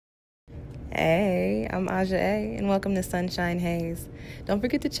Hey, I'm Aja A, and welcome to Sunshine Haze. Don't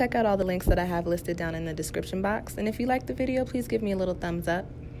forget to check out all the links that I have listed down in the description box, and if you like the video, please give me a little thumbs up.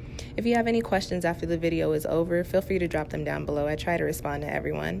 If you have any questions after the video is over, feel free to drop them down below. I try to respond to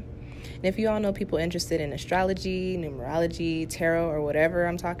everyone. And if you all know people interested in astrology, numerology, tarot, or whatever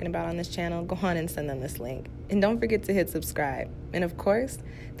I'm talking about on this channel, go on and send them this link. And don't forget to hit subscribe. And of course,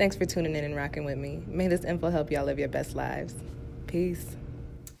 thanks for tuning in and rocking with me. May this info help y'all live your best lives. Peace.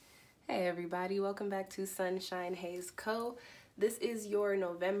 Hey everybody, welcome back to SunshinehazeCo. This is your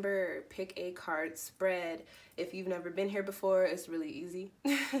November pick a card spread. If you've never been here before, it's really easy.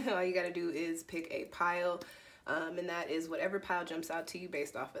 All you gotta do is pick a pile, and that is whatever pile jumps out to you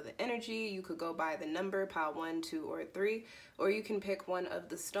based off of the energy. You could go by the number, pile 1, 2, or 3, or you can pick one of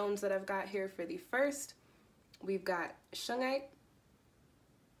the stones that I've got here. For the first, we've got Shungite.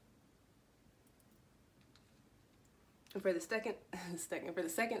 And for the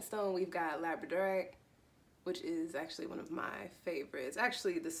second stone, we've got Labradorite, which is actually one of my favorites.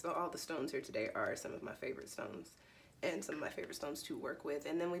 Actually, all the stones here today are some of my favorite stones, and some of my favorite stones to work with.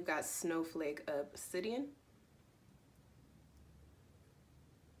 And then we've got Snowflake Obsidian.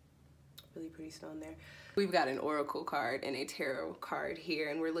 Really pretty stone there. We've got an oracle card and a tarot card here,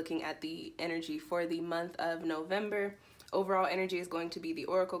 and we're looking at the energy for the month of November. Overall energy is going to be the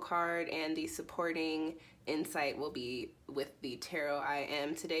oracle card, and the supporting insight will be with the tarot. I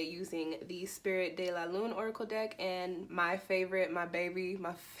am today using the Spirit de la Lune oracle deck and my favorite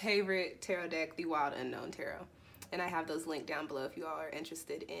tarot deck, the Wild Unknown Tarot. And I have those linked down below if you all are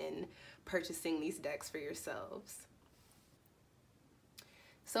interested in purchasing these decks for yourselves.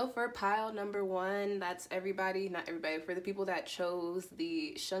 So for pile number 1, that's everybody, not everybody, for the people that chose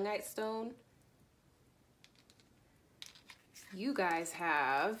the Shungite stone, you guys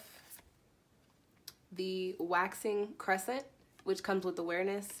have the waxing crescent, which comes with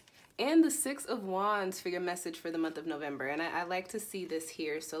awareness, and the 6 of Wands for your message for the month of November. And I like to see this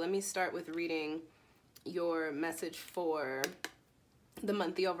here. So let me start with reading your message for the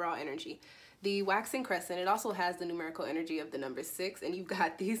month, the overall energy. The waxing crescent, it also has the numerical energy of the number 6, and you've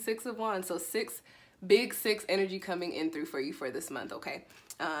got the 6 of Wands. So big six energy coming in through for you for this month, okay?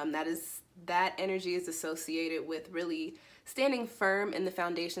 That energy is associated with really standing firm in the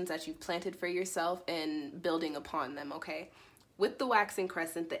foundations that you've planted for yourself and building upon them, okay? With the waxing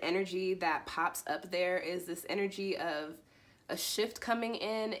crescent, the energy that pops up there is this energy of a shift coming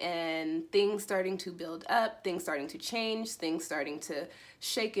in and things starting to build up, things starting to change, things starting to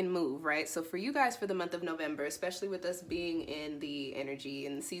shake and move, right? So for you guys for the month of November, especially with us being in the energy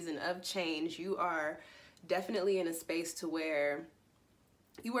and season of change, you are definitely in a space to where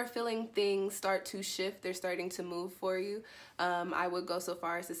you are feeling things start to shift. They're starting to move for you. I would go so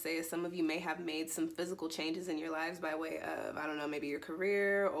far as to say some of you may have made some physical changes in your lives by way of, I don't know, maybe your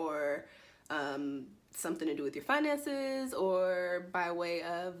career or something to do with your finances, or by way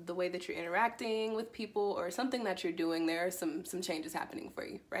of the way that you're interacting with people or something that you're doing. There are some changes happening for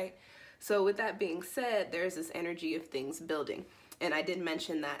you, right? So with that being said, there's this energy of things building. And I did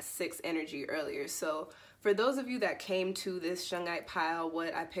mention that 6 energy earlier. So for those of you that came to this Shungite pile,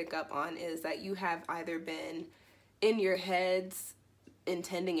 what I pick up on is that you have either been in your heads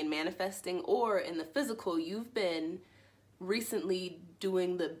intending and manifesting, or in the physical, you've been recently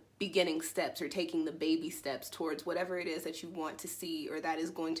doing the beginning steps or taking the baby steps towards whatever it is that you want to see or that is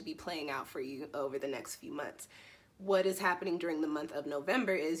going to be playing out for you over the next few months. What is happening during the month of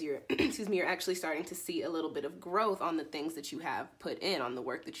November is you're actually starting to see a little bit of growth on the things that you have put in, on the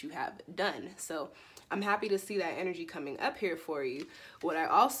work that you have done. So I'm happy to see that energy coming up here for you. What I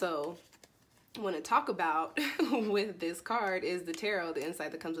also want to talk about with this card is the tarot, the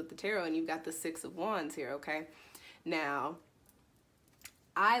insight that comes with the tarot, and you've got the 6 of Wands here, okay? Now,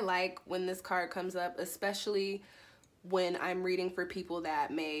 I like when this card comes up, especially when I'm reading for people that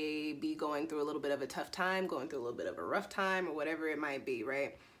may be going through a little bit of a tough time, going through a little bit of a rough time, or whatever it might be,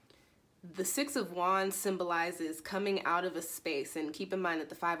 right? The 6 of Wands symbolizes coming out of a space, and keep in mind that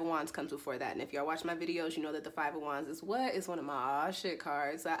the 5 of Wands comes before that. And if y'all watch my videos, you know that the 5 of Wands is one of my shit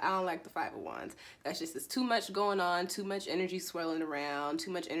cards. I don't like the 5 of Wands. That's just, it's too much going on, too much energy swirling around, too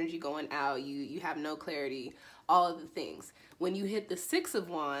much energy going out. You have no clarity, all of the things. When you hit the 6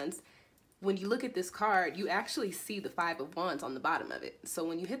 of Wands, when you look at this card, you actually see the 5 of Wands on the bottom of it. So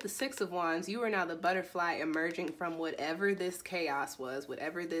when you hit the 6 of Wands, you are now the butterfly emerging from whatever this chaos was,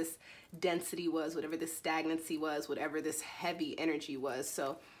 whatever this density was, whatever this stagnancy was, whatever this heavy energy was.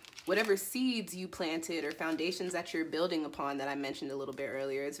 So whatever seeds you planted or foundations that you're building upon that I mentioned a little bit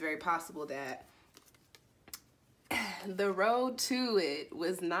earlier, it's very possible that the road to it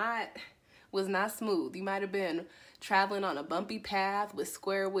was not smooth. You might have been traveling on a bumpy path with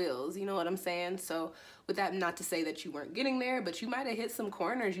square wheels. You know what I'm saying? So with that, not to say that you weren't getting there, but you might have hit some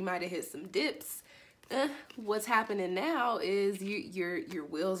corners, you might have hit some dips. What's happening now is your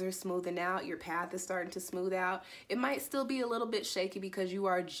wheels are smoothing out, your path is starting to smooth out. It might still be a little bit shaky because you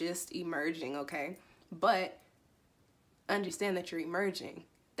are just emerging, okay? But understand that you're emerging.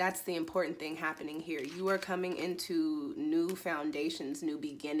 That's the important thing happening here. You are coming into new foundations, new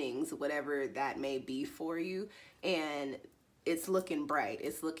beginnings, whatever that may be for you. And it's looking bright.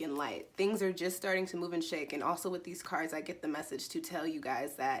 It's looking light. Things are just starting to move and shake. And also with these cards, I get the message to tell you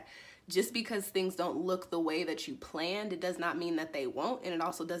guys that just because things don't look the way that you planned, it does not mean that they won't. And it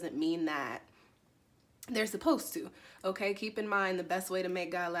also doesn't mean that they're supposed to. Okay, keep in mind the best way to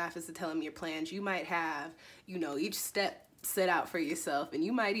make God laugh is to tell him your plans. You might have, you know, each step set out for yourself, and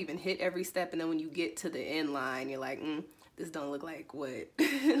you might even hit every step, and then when you get to the end line, you're like, this don't look like what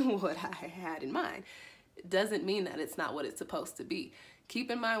what I had in mind. It doesn't mean that it's not what it's supposed to be. Keep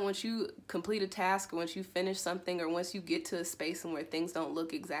in mind, once you complete a task, or once you finish something, or once you get to a space and where things don't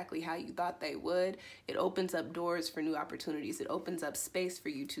look exactly how you thought they would, it opens up doors for new opportunities. It opens up space for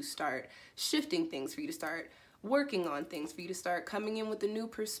you to start shifting things, for you to start working on things, for you to start coming in with a new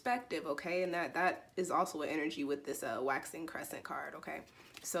perspective, okay? And that is also an energy with this waxing crescent card, okay?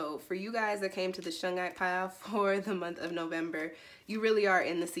 So for you guys that came to the Shungite pile for the month of November, you really are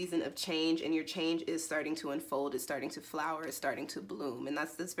in the season of change, and your change is starting to unfold, it's starting to flower, it's starting to bloom, and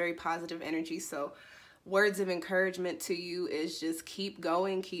that's very positive energy. So words of encouragement to you is just keep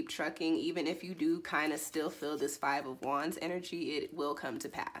going, keep trucking. Even if you do kind of still feel this Five of Wands energy, it will come to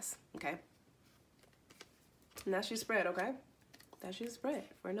pass, okay? And that's your spread, okay? That's your spread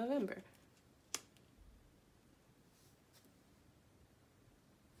for November.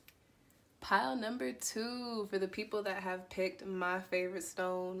 Pile number 2, for the people that have picked my favorite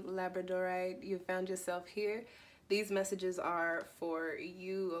stone, Labradorite, you found yourself here. These messages are for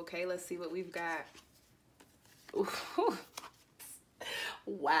you, okay? Let's see what we've got. Ooh.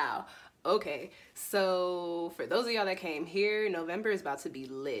 Wow. Okay, so for those of y'all that came here, November is about to be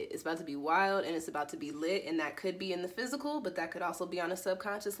lit. It's about to be wild, and it's about to be lit, and that could be in the physical, but that could also be on a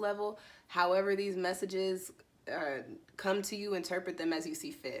subconscious level. However these messages come to you, interpret them as you see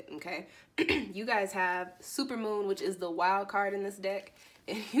fit, okay? You guys have Supermoon, which is the wild card in this deck,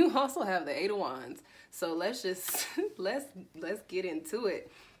 and you also have the Eight of Wands. So let's just, let's get into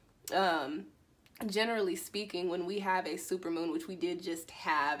it. Generally speaking, when we have a supermoon, which we did just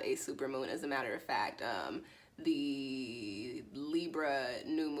have a supermoon, as a matter of fact, the Libra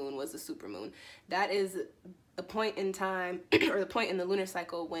new moon was a supermoon. That is a point in time, or the point in the lunar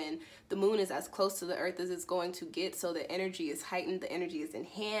cycle when the moon is as close to the earth as it's going to get, so the energy is heightened, the energy is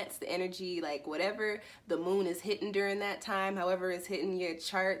enhanced, the energy, like whatever the moon is hitting during that time, however it's hitting your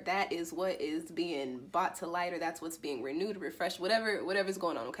chart, that is what is being brought to light, or that's what's being renewed, refreshed, whatever's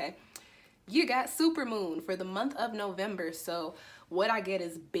going on, okay? You got supermoon for the month of November. So what I get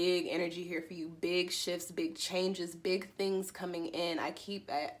is big energy here for you, big shifts, big changes, big things coming in. I keep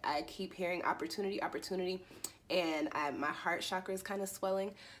hearing opportunity, and my heart chakra is kind of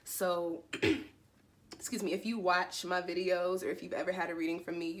swelling. So excuse me, if you watch my videos, or if you've ever had a reading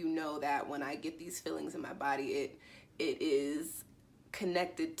from me, you know that when I get these feelings in my body, it is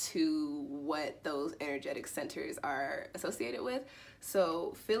connected to what those energetic centers are associated with.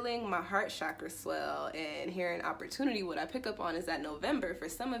 So feeling my heart chakra swell and hearing opportunity, what I pick up on is that November, for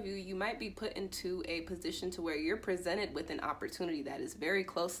some of you, you might be put into a position to where you're presented with an opportunity that is very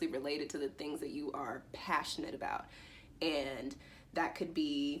closely related to the things that you are passionate about. And that could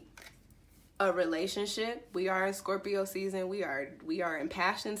be a relationship. We are in Scorpio season, we are in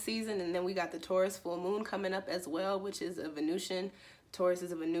passion season, and then we got the Taurus full moon coming up as well, which is a Venusian. Taurus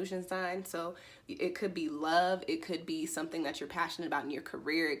is a Venusian sign, so it could be love, it could be something that you're passionate about in your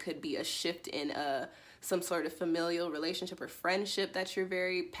career, it could be a shift in some sort of familial relationship or friendship that you're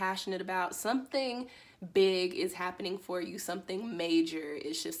very passionate about. Something big is happening for you, something major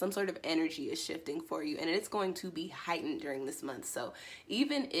is just, some sort of energy is shifting for you, and it's going to be heightened during this month. So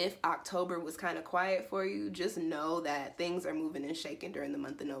even if October was kind of quiet for you, just know that things are moving and shaking during the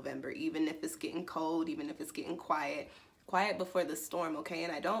month of November, even if it's getting cold, even if it's getting quiet before the storm, okay?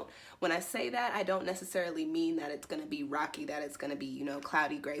 And when I say that, I don't necessarily mean that it's gonna be rocky, that it's gonna be, you know,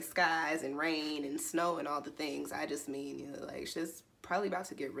 cloudy gray skies and rain and snow and all the things. I just mean, you know, like, it's just probably about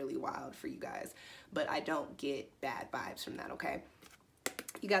to get really wild for you guys, but I don't get bad vibes from that, okay?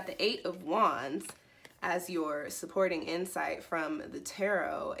 You got the Eight of Wands as your supporting insight from the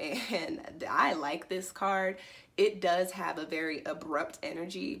tarot, and I like this card. It does have a very abrupt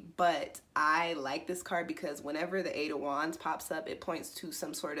energy, but I like this card because whenever the Eight of Wands pops up, it points to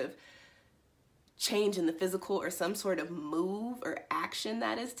some sort of change in the physical or some sort of move or action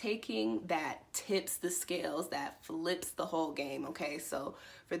that is taking that tips the scales, that flips the whole game. Okay, so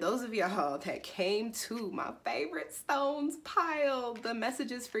for those of y'all that came to my favorite stones pile, the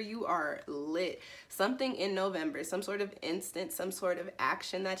messages for you are lit. Something in November, some sort of instant, some sort of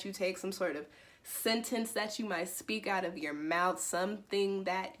action that you take, some sort of sentence that you might speak out of your mouth, something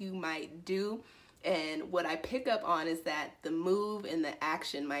that you might do. And what I pick up on is that the move and the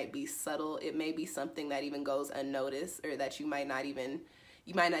action might be subtle. It may be something that even goes unnoticed, or that you might not even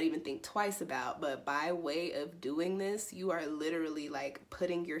think twice about. But by way of doing this, you are literally like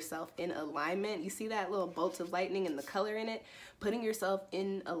putting yourself in alignment. You see that little bolt of lightning and the color in it? Putting yourself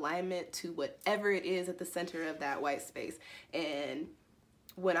in alignment to whatever it is at the center of that white space. And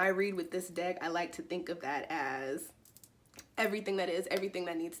when I read with this deck, I like to think of that as everything that is, everything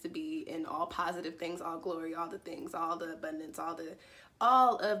that needs to be, in all positive things, all glory, all the things, all the abundance,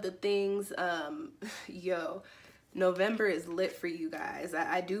 all of the things. Yo, November is lit for you guys.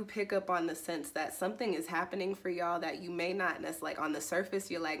 I do pick up on the sense that something is happening for y'all that you may not necessarily, like on the surface,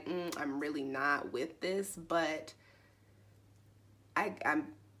 you're like, I'm really not with this, but I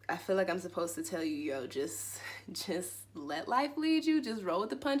feel like I'm supposed to tell you, yo, just let life lead you. Just roll with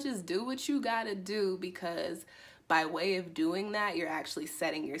the punches. Do what you gotta do, because by way of doing that, you're actually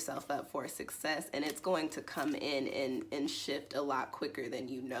setting yourself up for success, and it's going to come in and shift a lot quicker than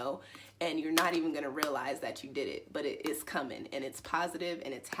you know, and you're not even gonna realize that you did it, but it is coming, and it's positive,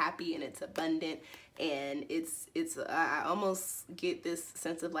 and it's happy, and it's abundant, and I almost get this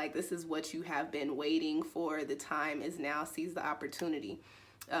sense of like, this is what you have been waiting for. The time is now. Seize the opportunity.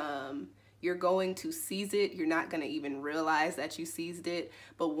 You're going to seize it. You're not going to even realize that you seized it.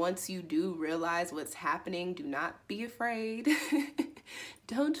 But once you do realize what's happening, do not be afraid.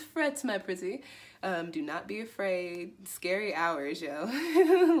 Don't fret, my pretty. Do not be afraid. Scary hours, yo.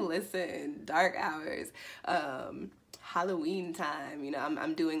 Listen, dark hours. Halloween time. You know,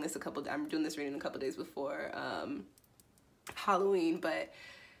 I'm doing this reading a couple days before Halloween, but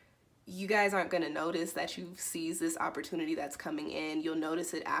you guys aren't going to notice that you've seized this opportunity that's coming in. You'll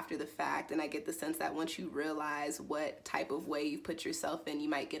notice it after the fact. And I get the sense that once you realize what type of way you put yourself in, you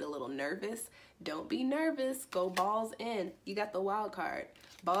might get a little nervous. Don't be nervous. Go balls in. You got the wild card.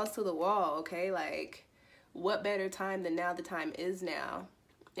 Balls to the wall, okay? Like, what better time than now? The time is now.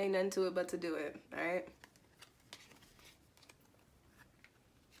 Ain't nothing to it but to do it, all right?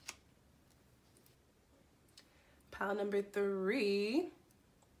 Pile number 3.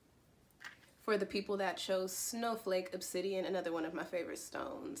 For the people that chose Snowflake Obsidian, another one of my favorite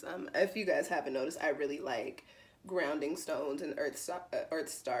stones. If you guys haven't noticed, I really like grounding stones and Earth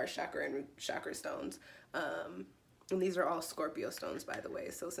Star chakra and chakra stones. And these are all Scorpio stones, by the way.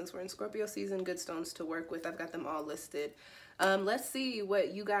 So since we're in Scorpio season, good stones to work with. I've got them all listed. Let's see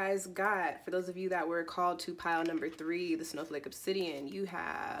what you guys got. For those of you that were called to pile number 3, the Snowflake Obsidian, you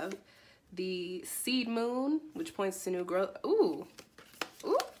have the Seed Moon, which points to new growth. Ooh.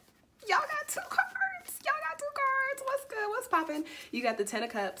 Ooh. Y'all got 2 cards. Y'all got 2 cards. What's good? What's popping? You got the 10 of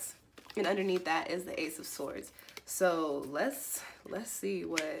Cups, and underneath that is the Ace of Swords. So let's see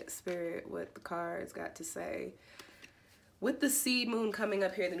what the cards got to say. With the Seed Moon coming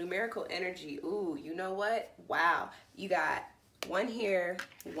up here, the numerical energy. Ooh, you know what? Wow. You got 1 here,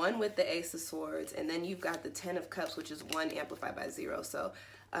 1 with the Ace of Swords, and then you've got the 10 of Cups, which is 1 amplified by 0. So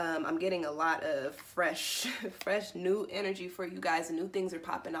I'm getting a lot of fresh new energy for you guys. New things are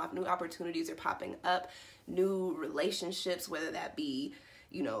popping off. New opportunities are popping up. New relationships, whether that be,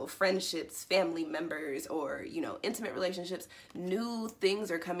 you know, friendships, family members, or, you know, intimate relationships. New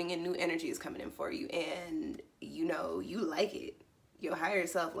things are coming in. New energy is coming in for you. And, you know, you like it. Your higher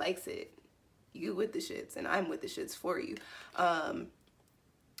self likes it. You with the shits, and I'm with the shits for you.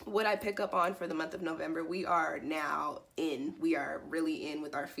 What I pick up on for the month of November, we are really in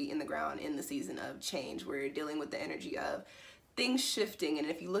with our feet in the ground in the season of change. We're dealing with the energy of things shifting. And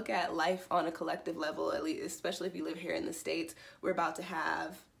if you look at life on a collective level, at least, especially if you live here in the States, we're about to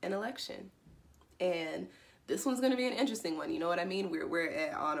have an election. And this one's going to be an interesting one. You know what I mean?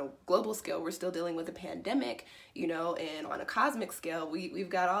 On a global scale, we're still dealing with a pandemic, you know, and on a cosmic scale, we've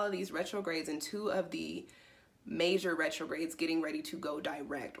got all of these retrogrades, and 2 of the major retrogrades getting ready to go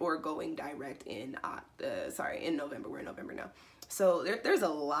direct or going direct in November. We're in November now. So there's a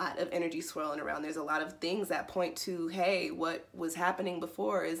lot of energy swirling around. There's a lot of things that point to, hey, what was happening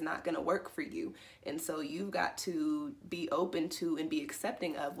before is not going to work for you. And so you've got to be open to and be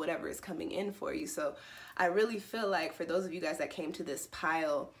accepting of whatever is coming in for you. So I really feel like for those of you guys that came to this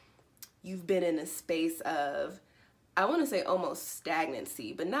pile, you've been in a space of, I want to say almost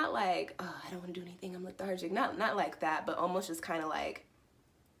stagnancy, but not like, oh, I don't want to do anything, I'm lethargic. Not like that, but almost just kind of like,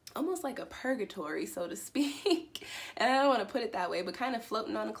 almost like a purgatory, so to speak. And I don't want to put it that way, but kind of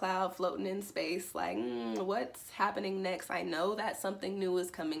floating on a cloud, floating in space, like, what's happening next? I know that something new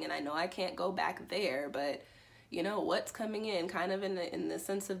is coming, and I know I can't go back there, but you know, what's coming in, kind of in the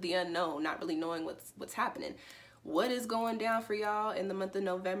sense of the unknown, not really knowing what's happening. What is going down for y'all in the month of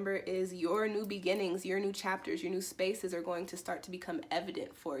November is your new beginnings, your new chapters, your new spaces are going to start to become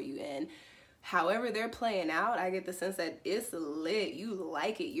evident for you. And however they're playing out, I get the sense that it's lit. You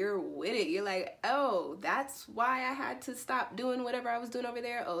like it. You're with it. You're like, oh, that's why I had to stop doing whatever I was doing over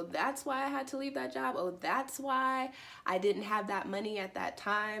there. Oh, that's why I had to leave that job. Oh, that's why I didn't have that money at that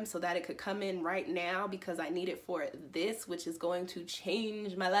time so that it could come in right now because I need it for this, which is going to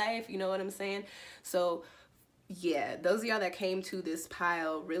change my life. You know what I'm saying? So yeah, those of y'all that came to this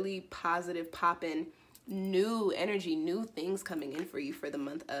pile, really positive, popping, new energy, new things coming in for you for the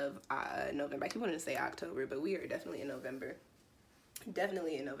month of November. I keep wanting to say October, but we are definitely in November.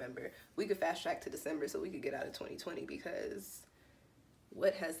 Definitely in November. We could fast track to December so we could get out of 2020 because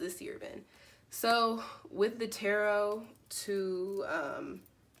what has this year been? So with the tarot to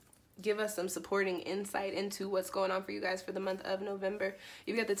give us some supporting insight into what's going on for you guys for the month of November,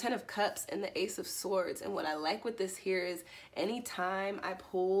 you've got the 10 of Cups and the Ace of Swords. And what I like with this here is anytime I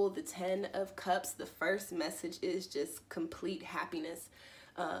pull the 10 of Cups, the first message is just complete happiness,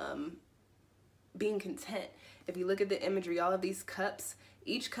 being content. If you look at the imagery, all of these cups,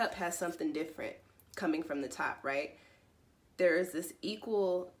 each cup has something different coming from the top, right? There is this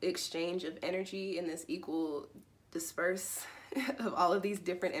equal exchange of energy and this equal disperse of all of these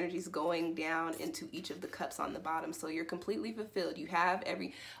different energies going down into each of the cups on the bottom. So you're completely fulfilled. You have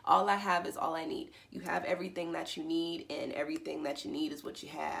all I have is all I need. You have everything that you need, and everything that you need is what you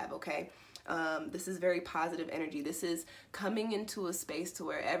have, okay? This is very positive energy. This is coming into a space to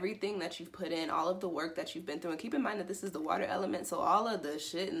where everything that you've put in, all of the work that you've been through, and keep in mind that this is the water element, so all of the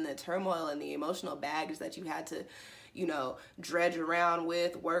shit and the turmoil and the emotional baggage that you had to, you know, dredge around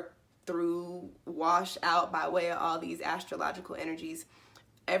with, work through, wash out by way of all these astrological energies,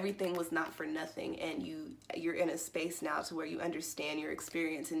 everything was not for nothing. And you're in a space now to where you understand your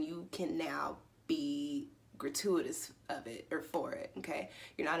experience and you can now be gratuitous of it or for it, okay?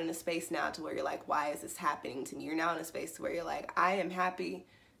 You're not in a space now to where you're like, why is this happening to me? You're now in a space to where you're like, I am happy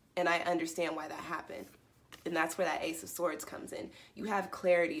and I understand why that happened. And that's where that Ace of Swords comes in. You have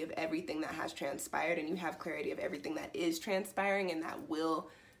clarity of everything that has transpired, and you have clarity of everything that is transpiring and that will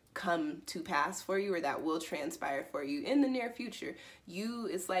come to pass for you, or that will transpire for you in the near future.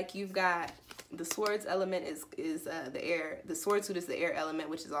 It's like you've got the swords element is the air. The sword suit is the air element,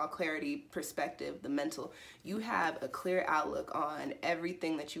 which is all clarity, perspective, the mental. You have a clear outlook on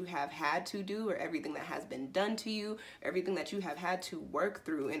everything that you have had to do, or everything that has been done to you, everything that you have had to work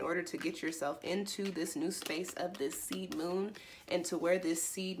through in order to get yourself into this new space of this seed moon, and to where this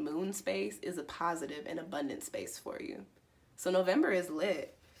seed moon space is a positive and abundant space for you. So November is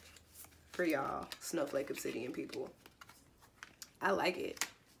lit for y'all Snowflake Obsidian people. I like it.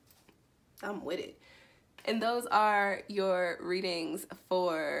 I'm with it. And those are your readings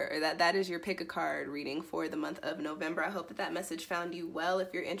for, that is your pick a card reading for the month of November. I hope that that message found you well.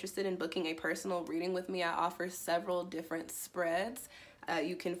 If you're interested in booking a personal reading with me, I offer several different spreads.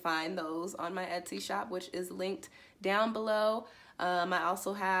 You can find those on my Etsy shop, which is linked down below. I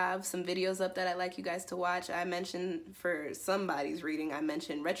also have some videos up that I'd like you guys to watch. I mentioned for somebody's reading, I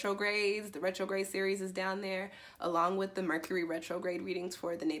mentioned retrogrades. The retrograde series is down there, along with the Mercury retrograde readings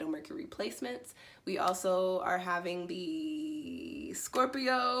for the natal Mercury placements. We also are having the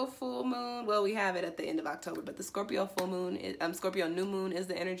Scorpio full moon. Well, we have it at the end of October, but the Scorpio full moon, Scorpio new moon is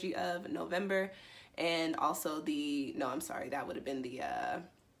the energy of November. And also that would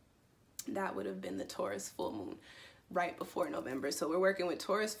have been the Taurus full moon right before November. So we're working with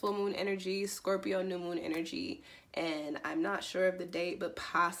Taurus full moon energy, Scorpio new moon energy, and I'm not sure of the date, but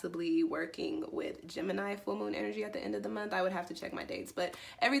possibly working with Gemini full moon energy at the end of the month. I would have to check my dates, but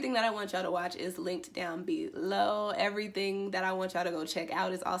everything that I want y'all to watch is linked down below. Everything that I want y'all to go check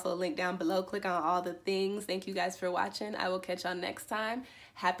out is also linked down below. Click on all the things. Thank you guys for watching. I will catch y'all next time.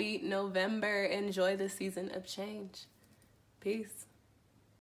 Happy November. Enjoy the season of change. Peace.